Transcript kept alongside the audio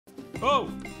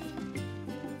Oh!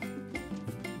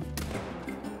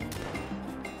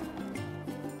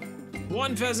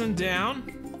 One pheasant down.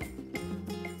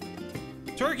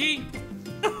 Turkey!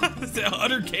 It's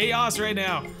utter chaos right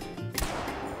now.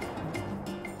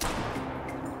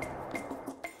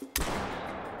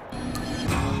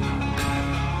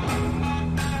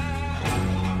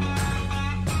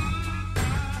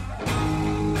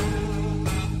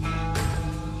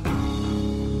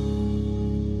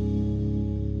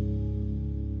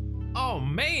 Oh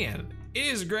man, it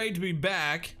is great to be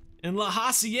back in La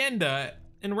Hacienda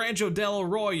in Rancho Del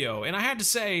Arroyo, and I have to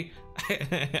say,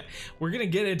 we're gonna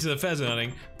get into the pheasant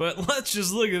hunting, but let's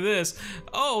just look at this.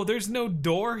 Oh, there's no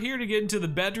door here to get into the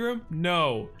bedroom?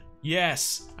 No.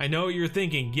 Yes, I know what you're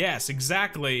thinking. Yes,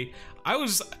 exactly.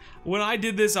 When I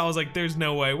did this, I was like, there's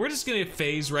no way. We're just gonna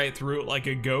phase right through it like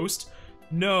a ghost.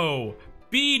 No.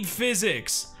 Bead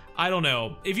physics. I don't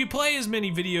know. If you play as many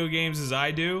video games as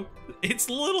I do, it's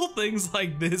little things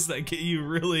like this that get you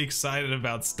really excited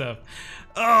about stuff.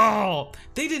 Oh,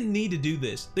 they didn't need to do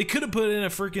this. They could have put in a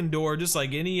freaking door just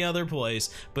like any other place,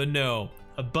 but no.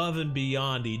 Above and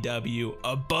beyond, EW.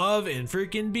 Above and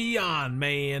freaking beyond,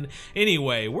 man.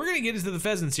 Anyway, we're gonna get into the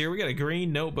pheasants here. We got a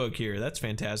green notebook here. That's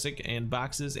fantastic. And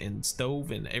boxes and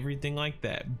stove and everything like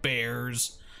that.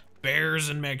 Bears. Bears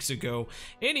in Mexico.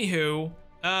 Anywho,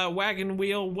 wagon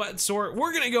wheel, what sort?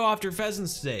 We're gonna go after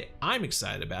pheasants today. I'm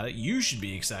excited about it. You should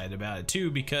be excited about it too,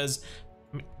 because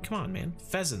come on, man,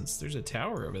 pheasants. There's a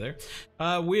tower over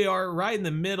there. We are right in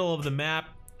the middle of the map,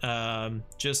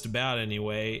 just about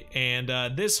anyway, and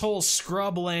this whole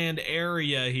scrubland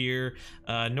area here,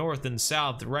 north and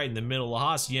south, right in the middle,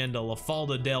 La Hacienda,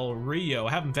 del Arroyo,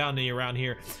 haven't found any around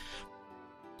here,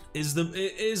 is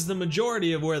the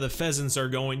majority of where the pheasants are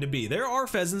going to be. There are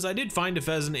pheasants. I did find a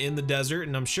pheasant in the desert,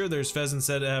 and I'm sure there's pheasants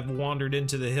that have wandered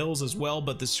into the hills as well,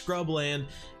 but the scrubland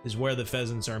is where the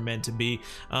pheasants are meant to be.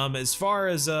 As far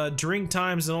as drink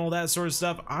times and all that sort of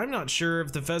stuff, I'm not sure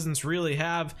if the pheasants really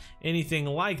have anything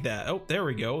like that. Oh, there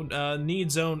we go.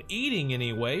 Need zone eating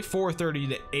anyway, 4:30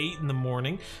 to 8 in the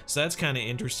morning, so that's kind of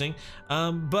interesting.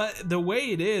 But the way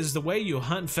it is, the way you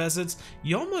hunt pheasants,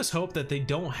 you almost hope that they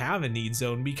don't have a need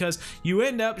zone, because you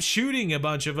end up shooting a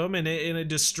bunch of them and it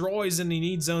destroys any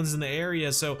need zones in the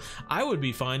area. So I would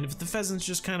be fine if the pheasants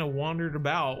just kind of wandered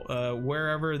about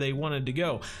wherever they wanted to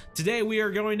go. Today we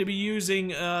are going to be using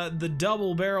the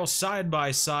double barrel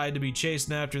side-by-side to be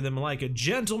chasing after them like a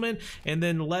gentleman, and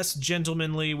then less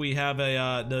gentlemanly we have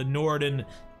the Norden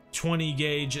 20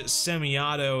 gauge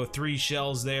semi-auto, 3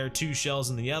 shells there, 2 shells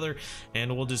in the other,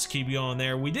 and we'll just keep going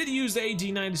there. We did use the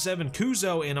 1897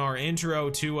 Cuzo in our intro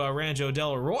to Rancho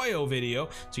Del Arroyo video,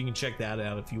 so you can check that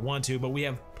out if you want to, but we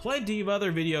have plenty of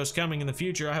other videos coming in the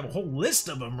future. I have a whole list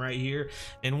of them right here,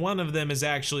 and one of them is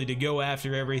actually to go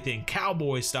after everything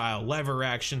cowboy style, lever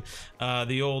action.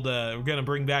 The old, we're gonna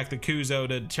bring back the Cuzo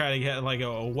to try to get like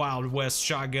a Wild West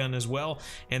shotgun as well,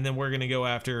 and then we're gonna go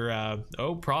after,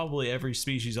 probably every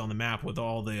species on the map with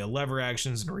all the lever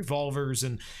actions and revolvers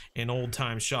and an old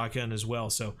time shotgun as well.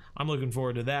 So I'm looking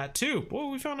forward to that too. Boy,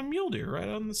 we found a mule deer right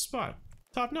on the spot.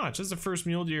 Top notch. That's the first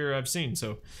mule deer I've seen,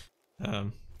 so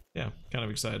yeah, kind of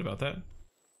excited about that.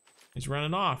 He's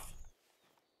running off.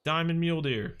 Diamond mule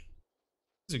deer.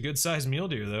 He's a good sized mule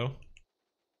deer though.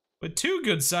 But 2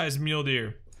 good sized mule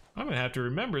deer. I'm gonna have to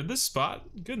remember this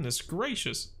spot. Goodness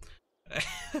gracious.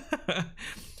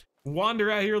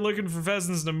 Wander out here looking for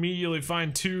pheasants and immediately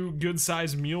find 2 good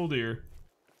sized mule deer.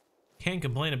 Can't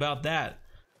complain about that.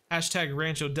 Hashtag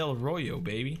Rancho Del Arroyo,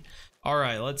 baby.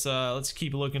 Alright, let's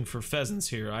keep looking for pheasants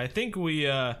here. I think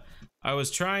I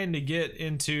was trying to get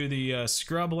into the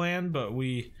scrubland, but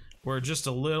we were just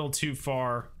a little too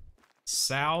far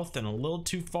south and a little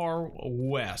too far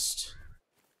west.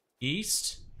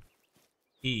 East?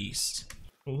 East.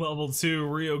 Level 2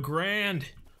 Rio Grande.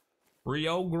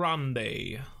 Rio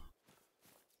Grande.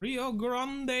 Rio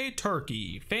Grande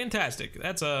turkey. Fantastic.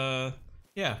 That's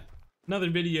yeah,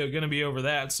 another video gonna be over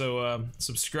that, so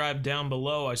subscribe down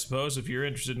below, I suppose, if you're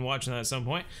interested in watching that at some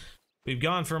point. We've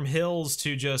gone from hills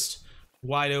to just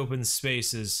wide open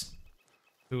spaces.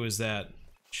 Who is that?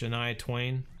 Shania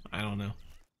Twain? I don't know.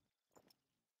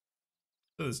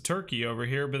 So there's turkey over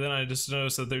here, but then I just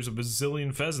noticed that there's a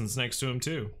bazillion pheasants next to him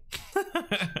too.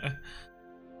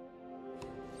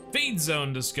 Feed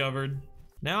zone discovered.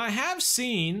 Now I have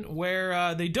seen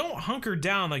where they don't hunker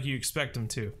down like you expect them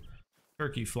to.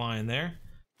 Turkey flying there.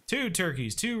 2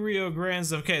 turkeys, 2 Rio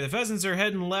Grandes. Okay, the pheasants are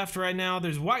heading left right now.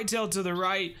 There's whitetail to the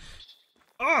right.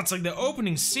 Oh, it's like the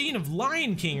opening scene of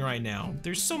Lion King right now.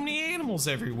 There's so many animals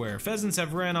everywhere. Pheasants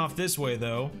have ran off this way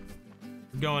though.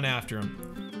 We're going after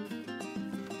them.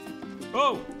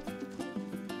 Oh!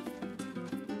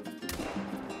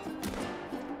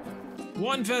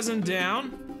 One pheasant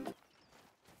down.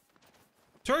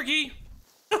 Turkey!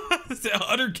 It's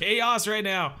utter chaos right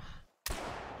now.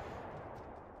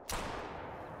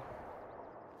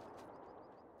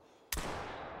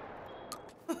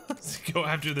 Let's go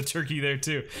after the turkey there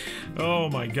too. Oh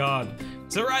my god.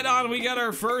 So right on, we got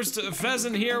our first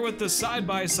pheasant here with the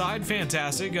side-by-side.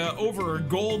 Fantastic. Over a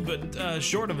gold, but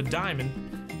short of a diamond.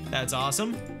 That's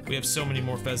awesome. We have so many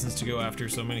more pheasants to go after,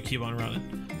 so I'm gonna keep on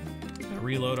running.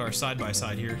 Reload our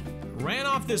side-by-side here. Ran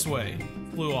off this way.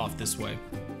 Flew off this way.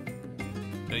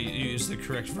 Gotta use the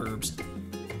correct verbs.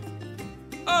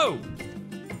 Oh!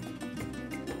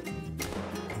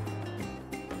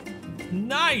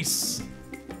 Nice!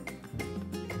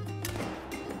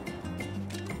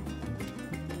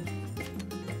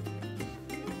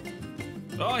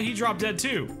 Oh, he dropped dead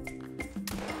too.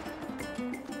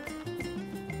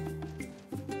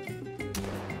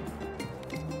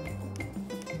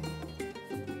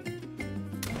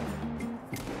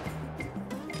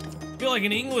 I feel like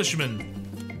an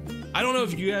Englishman. I don't know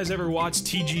if you guys ever watched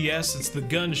TGS. It's the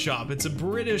gun shop. It's a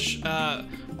British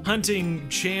hunting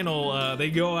channel. They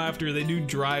do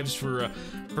drives for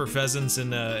pheasants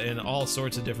and all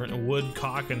sorts of different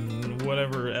woodcock and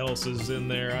whatever else is in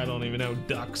there. I don't even know,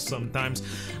 ducks sometimes.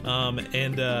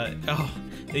 They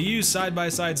use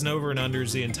side-by-sides and over and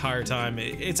unders the entire time.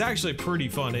 It's actually pretty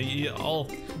fun.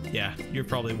 Yeah, you're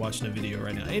probably watching a video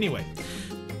right now. Anyway,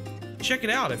 check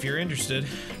it out if you're interested.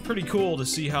 Pretty cool to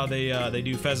see how they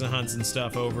do pheasant hunts and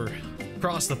stuff over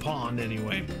across the pond.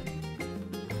 Anyway,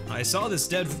 I saw this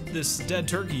dead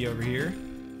turkey over here.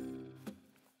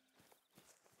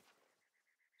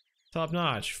 Top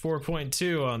notch,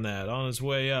 4.2 on that, on its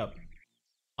way up.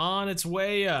 On its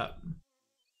way up.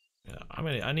 Yeah,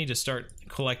 I need to start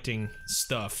collecting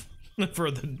stuff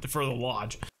for the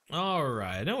lodge. All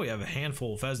right, I know we have a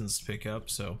handful of pheasants to pick up,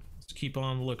 so let's keep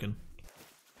on looking.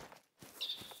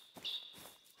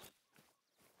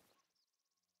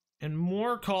 And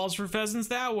more calls for pheasants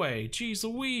that way. Jeez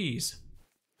Louise.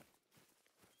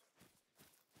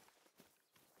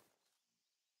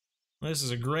 This is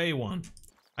a gray one.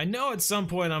 I know at some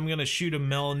point I'm gonna shoot a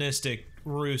melanistic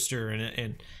rooster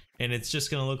and it's just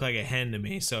gonna look like a hen to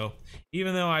me. So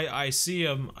even though I see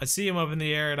him up in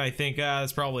the air and I think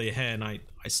that's probably a hen, I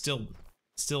still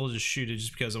just shoot it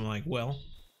just because I'm like, well,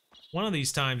 one of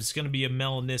these times it's gonna be a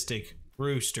melanistic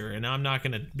rooster and I'm not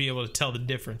gonna be able to tell the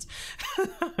difference.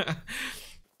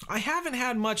 I haven't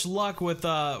had much luck with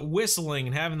whistling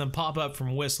and having them pop up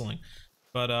from whistling,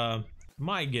 but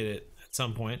might get it at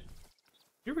some point.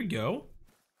 Here we go.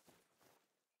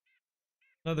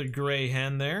 Another gray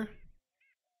hen there.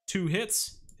 2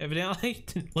 hits, evidently.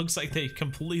 Looks like they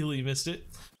completely missed it.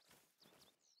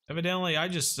 Evidently, I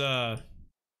just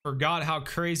forgot how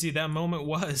crazy that moment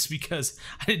was because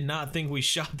I did not think we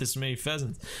shot this many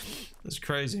pheasants. That's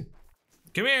crazy.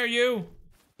 Come here, you!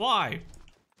 Fly!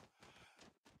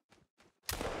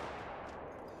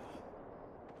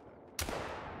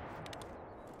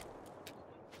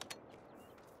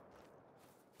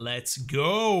 Let's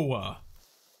go!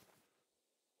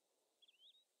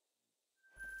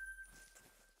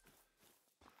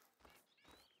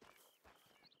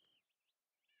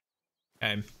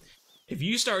 Okay. If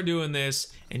you start doing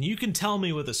this and you can tell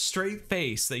me with a straight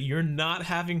face that you're not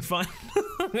having fun,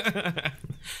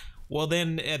 well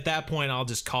then at that point I'll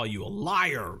just call you a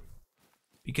liar,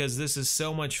 because this is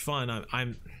so much fun.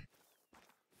 I'm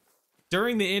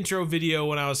during the intro video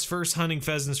when I was first hunting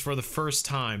pheasants for the first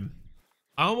time,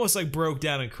 I almost like broke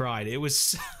down and cried. It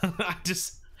was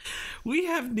we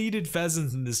have needed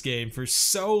pheasants in this game for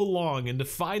so long, and to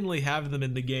finally have them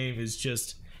in the game is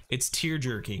just, it's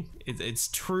tear-jerking. It's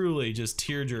truly just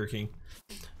tear-jerking.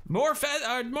 More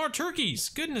turkeys!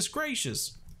 Goodness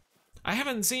gracious. I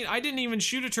didn't even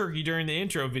shoot a turkey during the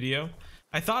intro video.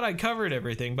 I thought I covered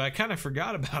everything, but I kind of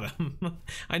forgot about them.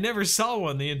 I never saw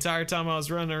one the entire time I was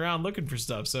running around looking for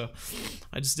stuff, so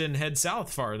I just didn't head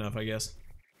south far enough, I guess.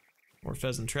 More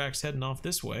pheasant tracks heading off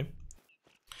this way.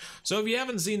 So if you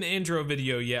haven't seen the intro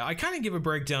video yet, I kind of give a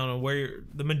breakdown on where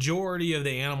the majority of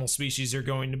the animal species are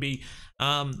going to be.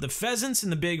 The pheasants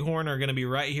and the bighorn are going to be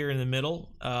right here in the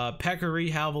middle. Peccary,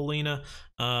 javelina,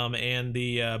 and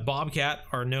the bobcat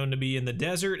are known to be in the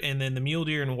desert, and then the mule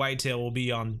deer and whitetail will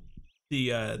be on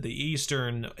the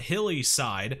eastern hilly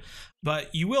side.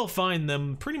 But you will find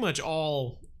them pretty much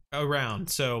all around.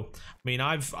 So I mean,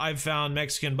 I've found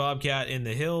Mexican bobcat in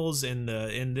the hills, in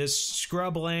this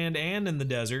scrub land, and in the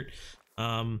desert.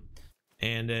 And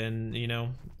then, you know,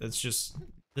 it's just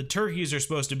the turkeys are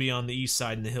supposed to be on the east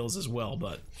side in the hills as well.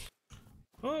 But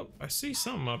oh, I see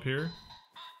something up here.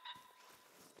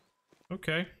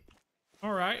 Okay,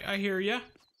 all right, I hear ya.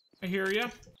 I hear ya.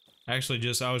 Actually,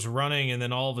 I was running and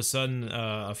then all of a sudden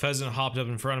a pheasant hopped up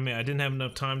in front of me. I didn't have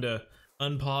enough time to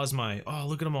unpause my... Oh,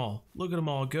 look at them all. Look at them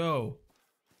all go.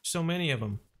 So many of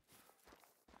them.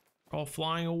 All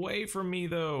flying away from me,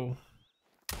 though.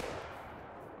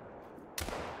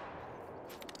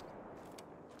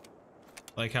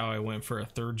 Like how I went for a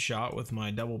third shot with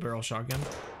my double barrel shotgun.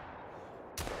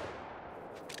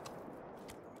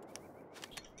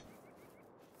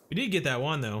 We did get that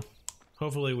one, though.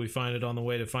 Hopefully we find it on the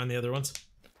way to find the other ones.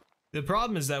 The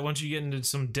problem is that once you get into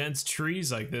some dense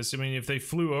trees like this, I mean, if they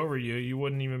flew over you, you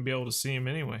wouldn't even be able to see them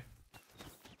anyway.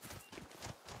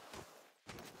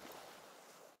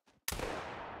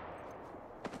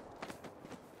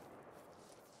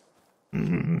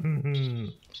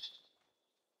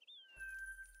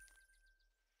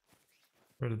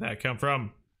 Where did that come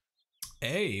from?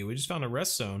 Hey, we just found a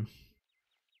rest zone.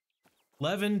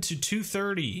 11 to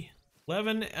 2:30.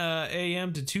 11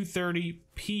 a.m. to 2:30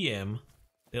 p.m.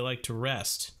 They like to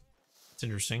rest. It's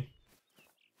interesting.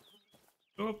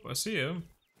 Oh, I see you.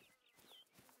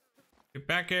 Get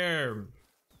back here.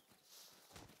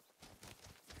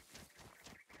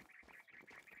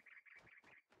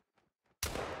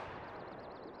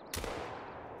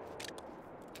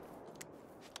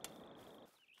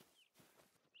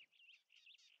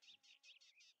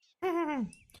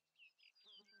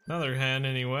 Another hen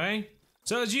anyway.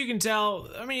 So as you can tell,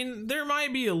 I mean, there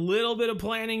might be a little bit of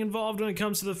planning involved when it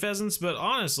comes to the pheasants, but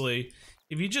honestly,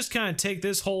 if you just kind of take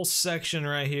this whole section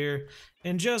right here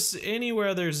and just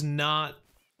anywhere there's not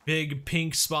big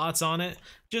pink spots on it,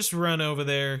 just run over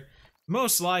there.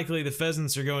 Most likely the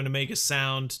pheasants are going to make a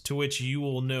sound to which you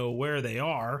will know where they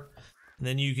are, and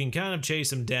then you can kind of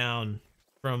chase them down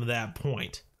from that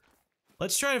point.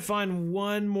 Let's try to find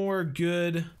one more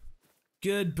good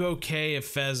bouquet of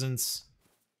pheasants.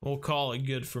 We'll call it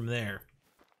good from there.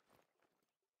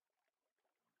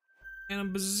 And a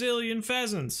bazillion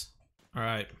pheasants. All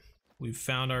right, we've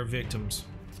found our victims.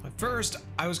 At first,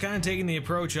 I was kind of taking the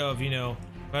approach of, you know,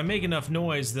 if I make enough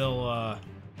noise, they'll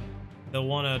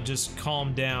want to just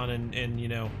calm down and you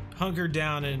know, hunker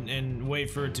down and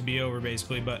wait for it to be over,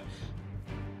 basically. But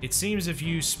it seems if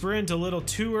you sprint a little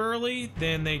too early,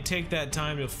 then they take that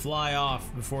time to fly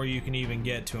off before you can even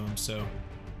get to them. So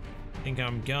I think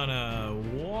I'm gonna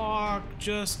walk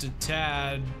just a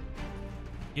tad,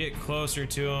 get closer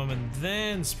to them, and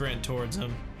then sprint towards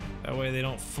them. That way they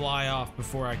don't fly off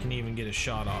before I can even get a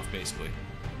shot off, basically.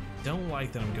 Don't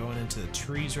like that I'm going into the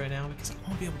trees right now because I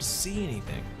won't be able to see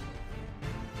anything.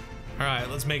 All right,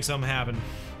 let's make something happen.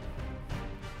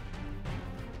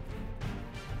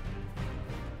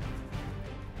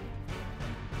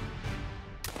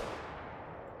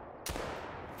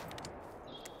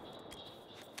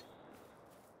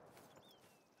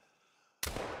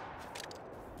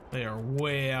 They are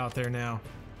way out there now.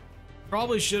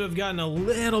 Probably should have gotten a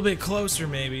little bit closer,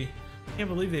 maybe. Can't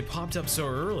believe they popped up so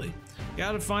early.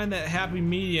 Gotta find that happy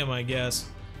medium, I guess.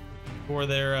 Or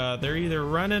they're either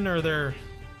running or they're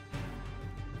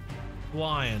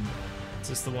flying. Is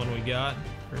this the one we got?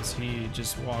 Or is he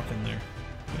just walking there?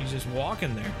 He's just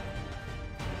walking there.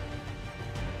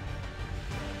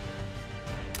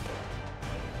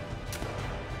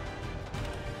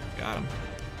 Got him.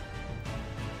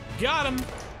 Got him!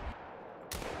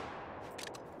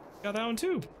 Got that one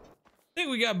too. I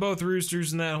think we got both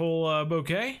roosters in that whole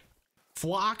bouquet.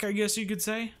 Flock, I guess you could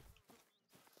say.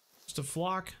 Just a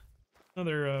flock.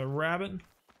 Another rabbit.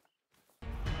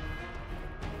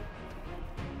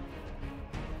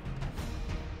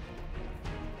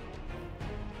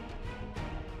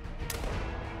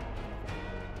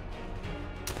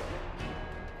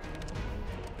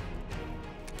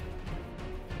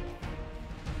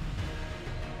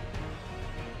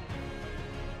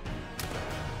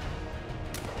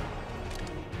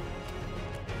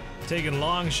 Taking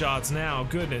long shots now.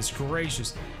 Goodness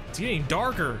gracious, it's getting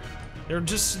darker. They're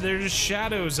just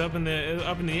shadows up in the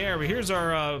air. But here's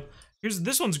our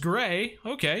this one's gray.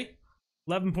 Okay,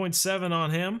 11.7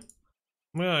 on him.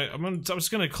 I'm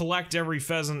just gonna collect every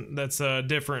pheasant that's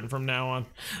different from now on.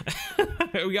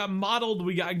 We got mottled,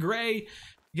 we got gray,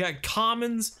 we got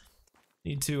commons.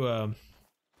 Need to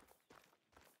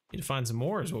find some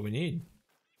more is what we need.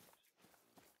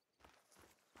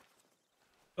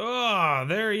 Oh,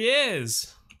 there he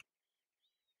is.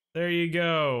 There you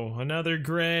go. Another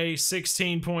gray,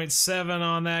 16.7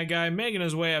 on that guy, making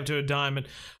his way up to a diamond.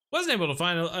 Wasn't able to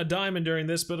find a diamond during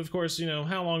this, but of course, you know,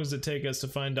 how long does it take us to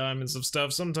find diamonds of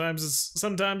stuff? Sometimes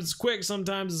it's quick,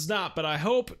 sometimes it's not, but I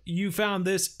hope you found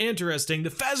this interesting.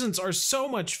 The pheasants are so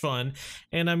much fun,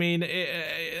 and I mean,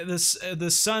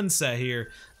 the sunset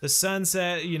here, the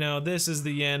sunset. You know, this is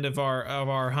the end of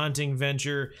our hunting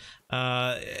venture.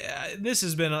 This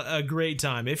has been a great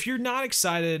time. If you're not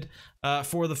excited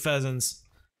for the pheasants,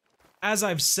 as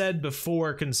I've said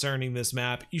before concerning this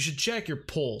map, you should check your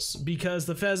pulse, because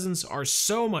the pheasants are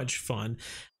so much fun.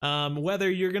 Whether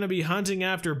you're going to be hunting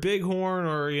after bighorn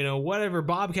or, you know, whatever,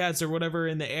 bobcats or whatever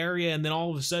in the area, and then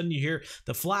all of a sudden you hear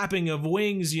the flapping of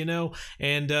wings, you know,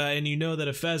 and you know that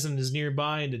a pheasant is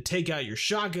nearby, and to take out your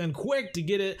shotgun quick to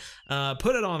get it,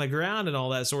 put it on the ground and all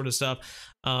that sort of stuff.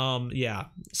 Yeah,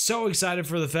 so excited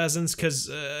for the pheasants,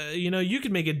 because you know, you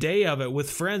could make a day of it with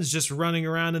friends just running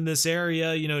around in this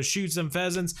area, you know, shoot some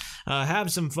pheasants,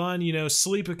 have some fun, you know,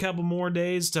 sleep a couple more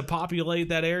days to populate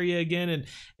that area again,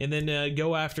 and then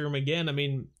go after them again. I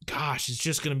mean, gosh, it's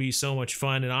just going to be so much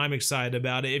fun, and I'm excited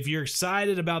about it. If you're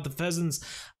excited about the pheasants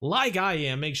like I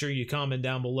am, make sure you comment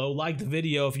down below, like the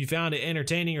video if you found it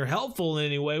entertaining or helpful in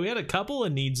any way. We had a couple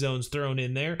of need zones thrown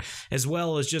in there, as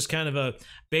well as just kind of a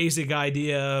basic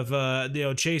idea of you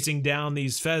know, chasing down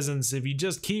these pheasants. If you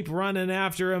just keep running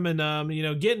after them and you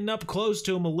know, getting up close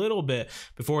to them a little bit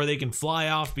before they can fly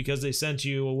off because they sent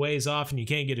you a ways off and you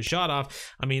can't get a shot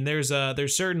off. I mean, there's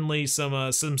certainly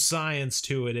some science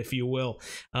to it, if you will.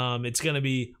 It's going to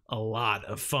be a lot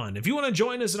of fun. If you want to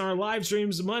join us in our live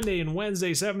streams Monday and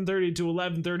Wednesday, 7:30 to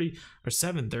 11:30 or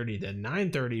 7:30 to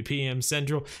 9:30 p.m.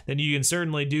 Central, then you can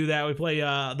certainly do that. We play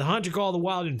the Hunter Call of the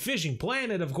Wild and Fishing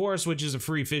Planet, of course, which is a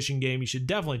free fishing game you should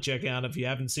definitely check out if you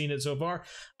haven't seen it so far.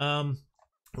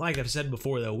 Like I've said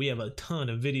before, though, we have a ton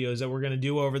of videos that we're going to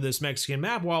do over this Mexican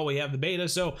map while we have the beta,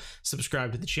 so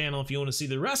subscribe to the channel if you want to see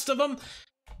the rest of them.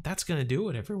 That's going to do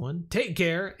it, everyone. Take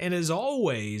care, and as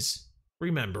always,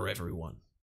 remember, everyone,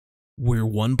 we're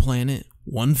one planet,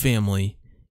 one family,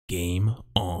 game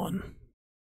on.